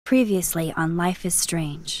Previously on Life is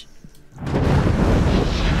Strange.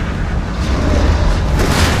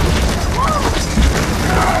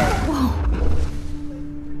 Whoa!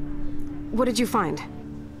 What did you find?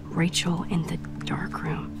 Rachel in the dark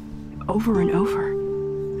room. Over and over.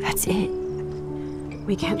 That's it.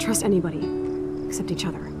 We can't trust anybody, except each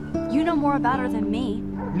other. You know more about her than me.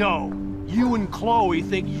 No. You and Chloe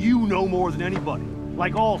think you know more than anybody.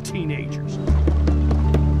 Like all teenagers.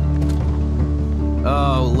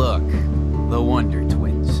 Oh, look. The Wonder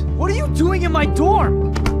Twins. What are you doing in my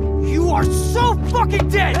dorm? You are so fucking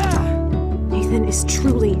dead! Nathan is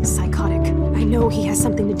truly psychotic. I know he has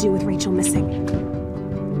something to do with Rachel missing.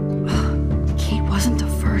 Kate wasn't the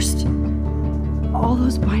first. All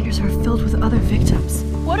those binders are filled with other victims.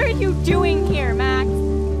 What are you doing here, Max?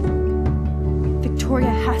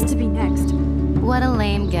 Victoria has to be next. What a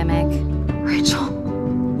lame gimmick. Rachel,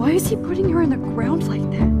 why is he putting her in the ground like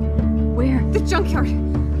that? Where? The junkyard!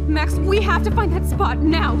 Max, we have to find that spot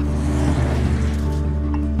now!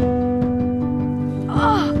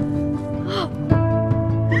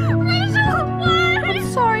 Rachel, what? I'm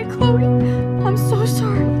sorry, Chloe. I'm so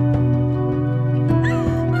sorry.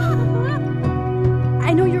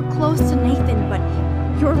 I know you're close to Nathan, but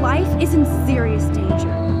your life is in serious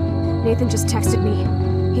danger. Nathan just texted me.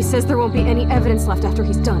 He says there won't be any evidence left after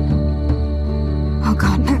he's done. Oh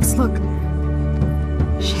god, Max, look.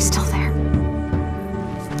 She's still there.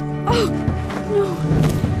 Oh, no.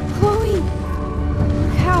 Chloe.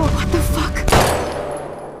 How? What the fuck?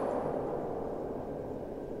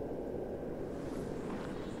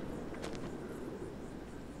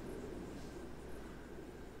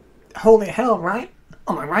 Holy hell, right?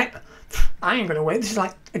 Am I right? I ain't gonna wait. This is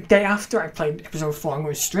like a day after I played episode 4. I'm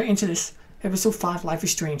going straight into this. Episode 5, Life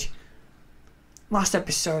is Strange. Last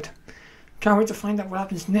episode. Can't wait to find out what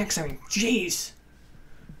happens next. I mean, jeez.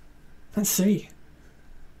 Let's see.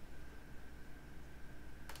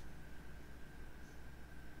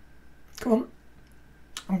 Come on.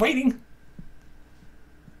 I'm waiting.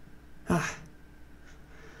 Ah.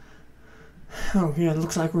 Oh, yeah, it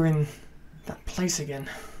looks like we're in that place again.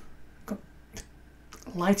 Got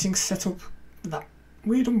lighting set up with that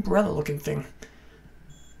weird umbrella looking thing.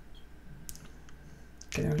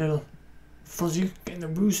 Getting a little fuzzy, getting the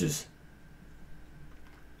woozers.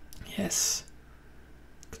 Yes.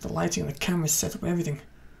 Got the lighting and the cameras set up, everything.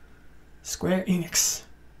 Square Enix.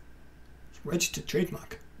 Registered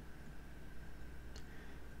trademark.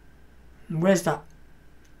 And where's that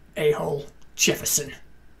a-hole Jefferson?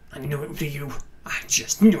 I knew it would be you. I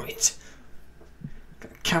just knew it.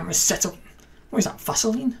 Got the cameras set up. What is that,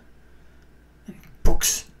 Vaseline? And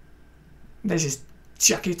books. There's his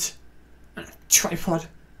jacket. And a tripod.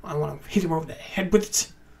 I want to hit him over the head with it.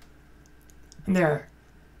 And there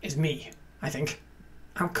is me, I think.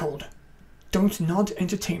 I'm cold. Don't Nod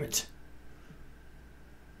Entertainment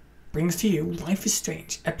brings to you Life is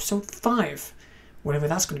Strange, episode 5. Whatever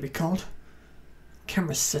that's going to be called.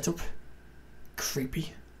 Camera setup.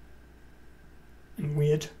 Creepy. And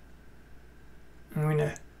weird. And we're in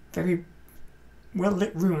a very well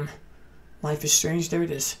lit room. Life is Strange, there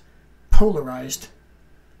it is. Polarized.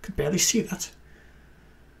 Could barely see that.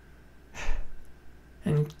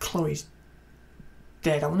 And Chloe's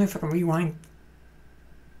dead. I wonder if I can rewind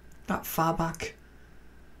that far back.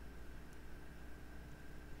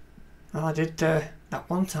 Well, I did that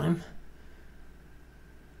one time.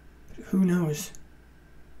 But who knows?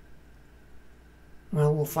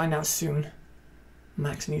 Well, we'll find out soon.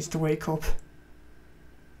 Max needs to wake up.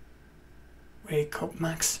 Wake up,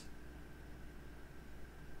 Max.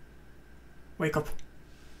 Wake up.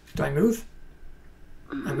 Do I move?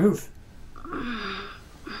 I move.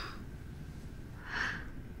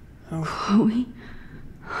 Oh. Chloe?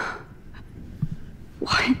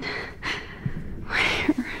 What?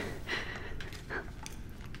 Where?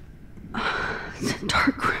 It's a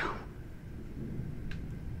dark room.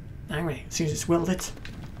 Anyway, seems it's well lit.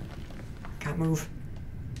 Can't move.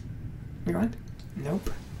 You right? Nope.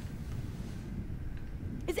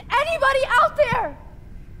 Is anybody out there?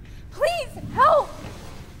 Please help!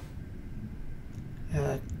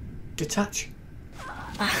 Detach.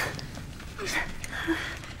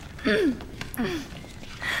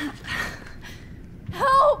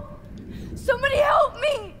 Help! Somebody help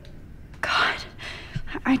me! God,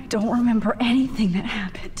 I don't remember anything that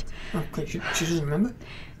happened. Okay, she doesn't remember?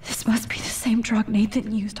 This must be the same drug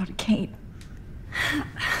Nathan used on Kate.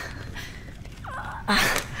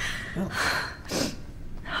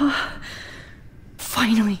 Oh.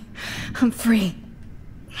 Finally, I'm free.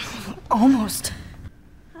 Almost.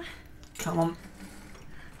 Come on.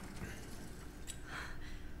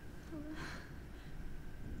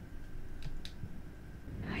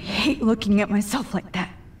 hate looking at myself like that.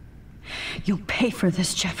 You'll pay for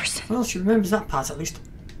this, Jefferson. Well, she remembers that part at least.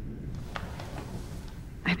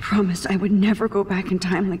 I promised I would never go back in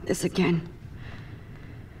time like this again.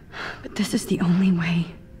 But this is the only way.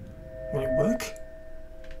 Will it work?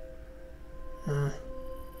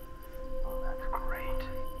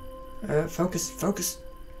 Focus, focus.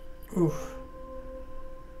 Ooh.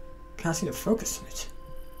 Can't see the focus on it.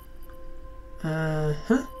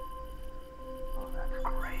 Huh?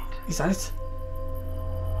 Is that it?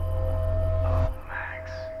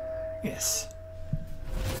 Max. Yes.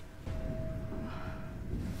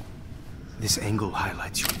 This angle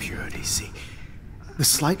highlights your purity, see? The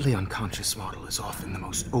slightly unconscious model is often the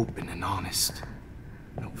most open and honest.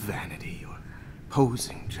 No vanity or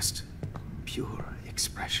posing, just pure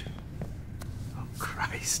expression. Oh,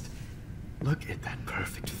 Christ. Look at that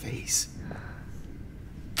perfect face.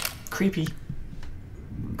 Creepy.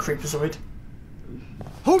 Creepazoid.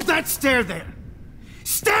 Hold that stare there!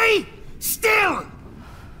 Stay still!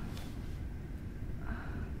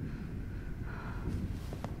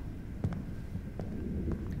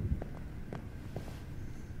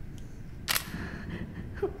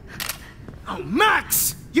 Oh,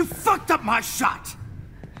 Max! You fucked up my shot!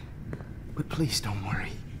 But please don't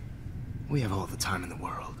worry. We have all the time in the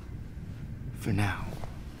world. For now,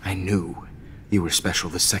 I knew you were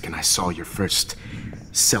special the second I saw your first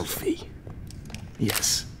selfie.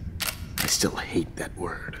 Yes, I still hate that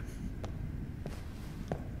word.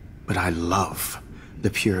 But I love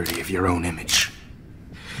the purity of your own image.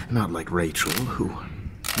 Not like Rachel, who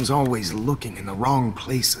was always looking in the wrong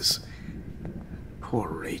places. Poor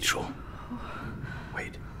Rachel.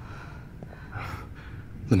 Wait.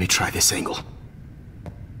 Let me try this angle.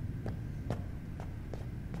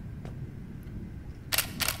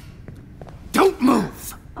 Don't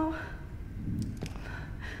move! Oh.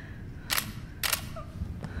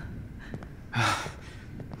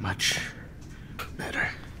 Much better.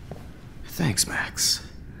 Thanks, Max.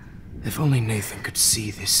 If only Nathan could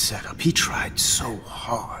see this setup. He tried so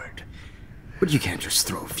hard. But you can't just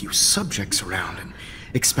throw a few subjects around and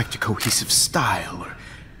expect a cohesive style or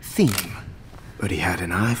theme. But he had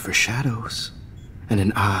an eye for shadows, and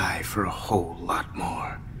an eye for a whole lot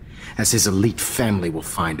more, as his elite family will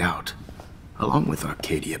find out, along with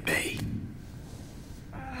Arcadia Bay.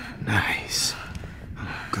 Nice.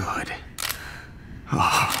 Oh, good.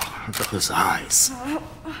 Oh, those eyes.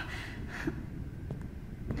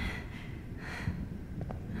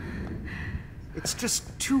 It's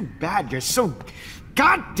just too bad you're so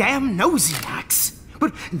goddamn nosy, Max.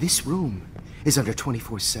 But this room is under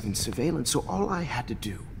 24/7 surveillance, so all I had to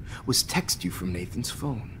do was text you from Nathan's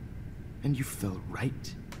phone. And you fell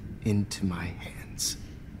right into my hands.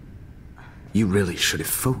 You really should have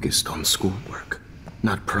focused on schoolwork,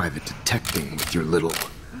 not private detecting with your little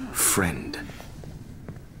friend.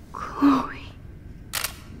 Chloe.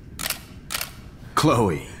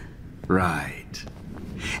 Chloe, right.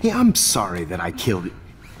 Yeah, I'm sorry that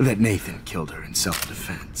that Nathan killed her in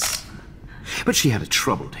self-defense. But she had a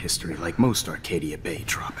troubled history like most Arcadia Bay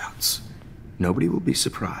dropouts. Nobody will be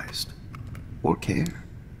surprised, or care.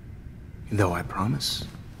 Though I promise,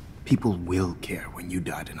 people will care when you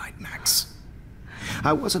die tonight, Max.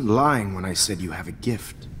 I wasn't lying when I said you have a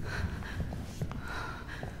gift.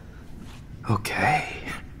 Okay.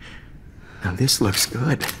 Now this looks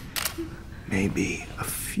good. Maybe a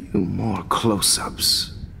few more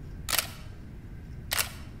close-ups.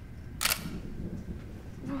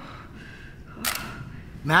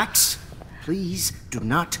 Max, please do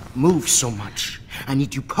not move so much. I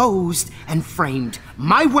need you posed and framed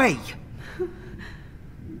my way.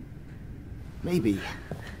 Maybe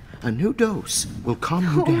a new dose will calm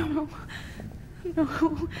you down.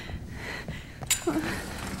 No.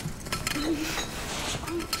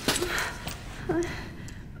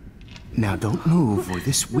 Now don't move or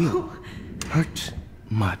this will hurt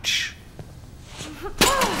much.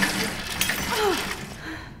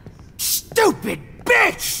 Stupid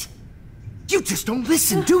bitch! You just don't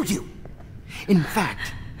listen, do you? In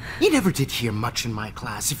fact, you never did hear much in my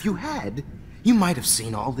class. If you had, you might have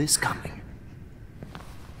seen all this coming.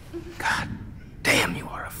 God damn, you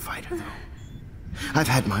are a fighter, though. I've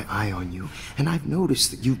had my eye on you, and I've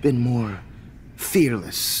noticed that you've been more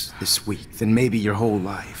fearless this week than maybe your whole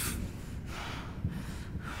life.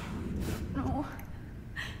 No.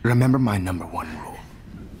 Remember my #1 rule.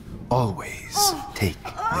 Always take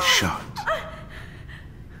the shot.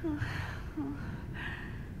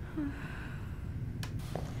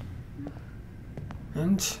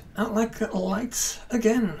 And out like the lights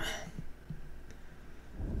again.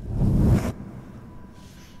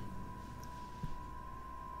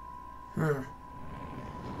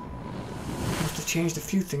 changed a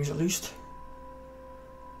few things at least.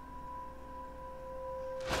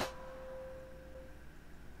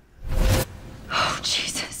 Oh,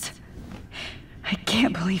 Jesus. I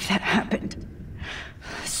can't believe that happened.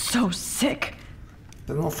 So sick.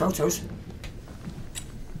 There are more photos.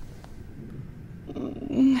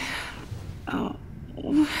 Oh.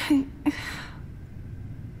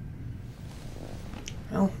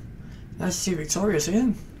 Well, nice to see Victoria's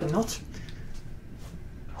here, and not.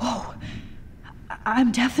 Whoa.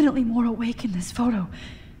 I'm definitely more awake in this photo.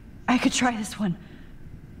 I could try this one.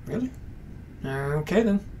 Really? Okay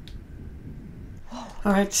then.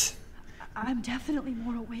 Alright. I'm definitely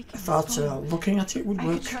more awake in I thought this photo. looking at it would I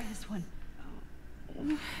work. could try this one.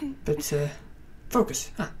 But,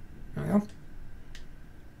 focus. Ah, there we go.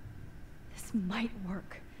 This might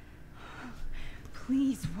work.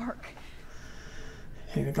 Please work.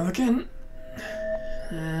 Here we go again.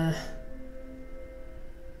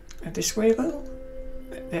 This way a little.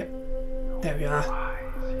 There we are.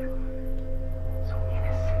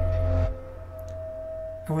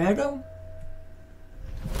 Away I go.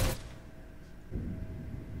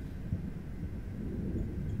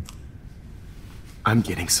 I'm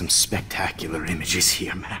getting some spectacular images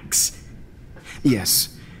here, Max.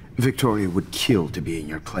 Yes, Victoria would kill to be in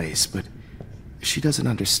your place, but she doesn't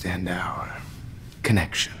understand our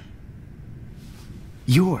connection.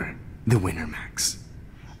 You're the winner, Max.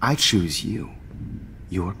 I choose you.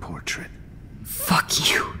 Your portrait.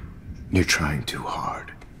 Fuck you. You're trying too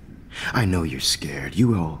hard. I know you're scared.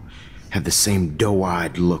 You all have the same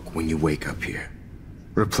doe-eyed look when you wake up here,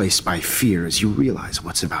 replaced by fear as you realize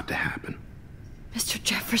what's about to happen. Mr.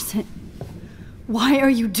 Jefferson, why are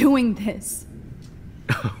you doing this?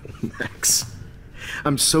 Oh, Max.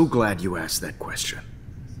 I'm so glad you asked that question.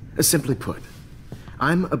 Simply put,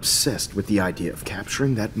 I'm obsessed with the idea of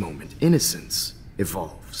capturing that moment innocence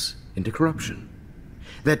evolves into corruption.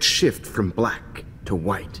 That shift from black to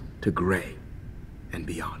white to gray and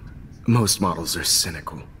beyond. Most models are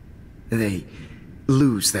cynical. They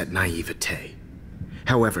lose that naivete.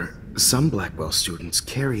 However, some Blackwell students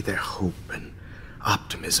carry their hope and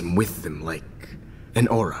optimism with them like an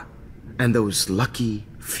aura. And those lucky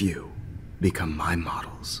few become my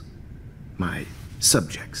models. My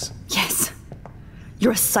subjects. Yes.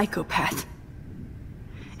 You're a psychopath.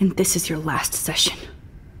 And this is your last session.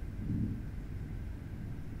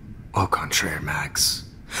 Au contraire, Max.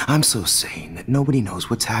 I'm so sane that nobody knows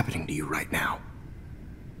what's happening to you right now.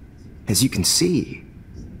 As you can see,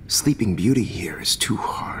 Sleeping Beauty here is too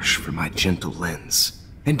harsh for my gentle lens.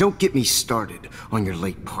 And don't get me started on your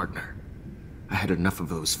late partner. I had enough of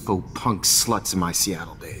those faux punk sluts in my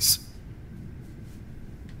Seattle days.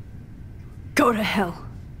 Go to hell.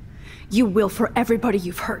 You will for everybody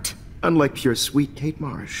you've hurt. Unlike pure sweet Kate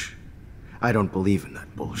Marsh, I don't believe in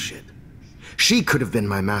that bullshit. She could have been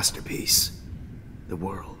my masterpiece. The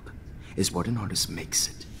world is what an artist makes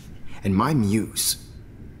it. And my muse...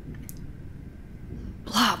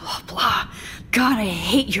 Blah, blah, blah. God, I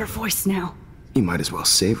hate your voice now. You might as well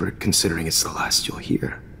savor it, considering it's the last you'll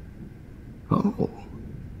hear. Oh.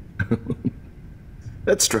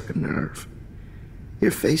 That struck a nerve.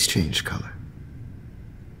 Your face changed color.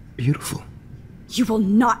 Beautiful. You will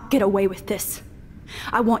not get away with this.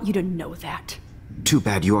 I want you to know that. Too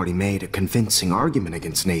bad you already made a convincing argument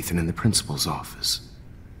against Nathan in the principal's office.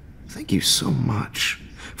 Thank you so much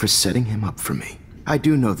for setting him up for me. I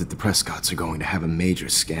do know that the Prescotts are going to have a major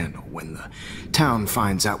scandal when the town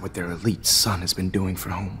finds out what their elite son has been doing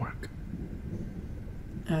for homework.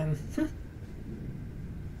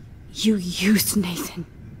 You used Nathan.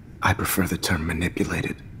 I prefer the term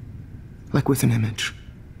manipulated. Like with an image.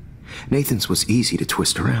 Nathan's was easy to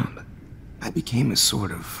twist around. I became a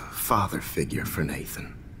sort of father figure for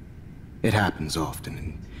Nathan. It happens often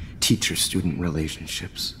in teacher-student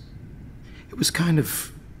relationships. It was kind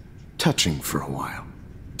of touching for a while.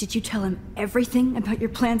 Did you tell him everything about your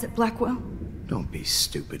plans at Blackwell? Don't be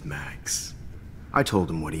stupid, Max. I told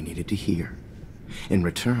him what he needed to hear. In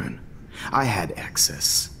return, I had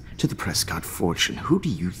access to the Prescott fortune. Who do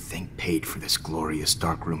you think paid for this glorious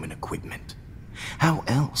darkroom and equipment? How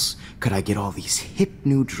else could I get all these hip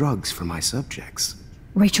new drugs for my subjects?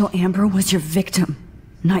 Rachel Amber was your victim,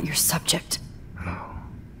 not your subject. Oh.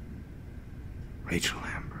 Rachel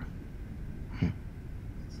Amber.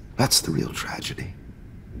 That's the real tragedy.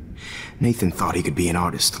 Nathan thought he could be an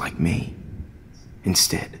artist like me.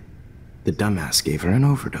 Instead, the dumbass gave her an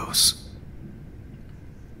overdose.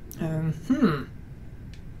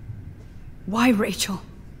 Why Rachel?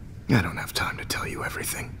 I don't have time to tell you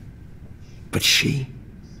everything. But she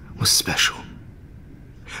was special.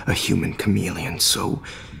 A human chameleon, so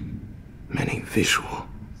many visual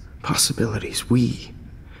Possibilities. We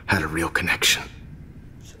had a real connection.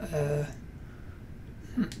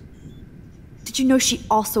 Did you know she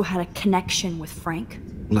also had a connection with Frank?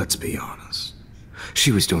 Let's be honest.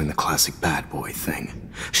 She was doing the classic bad boy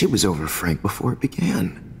thing. She was over Frank before it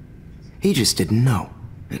began. He just didn't know.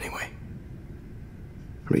 Anyway,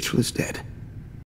 Rachel is dead.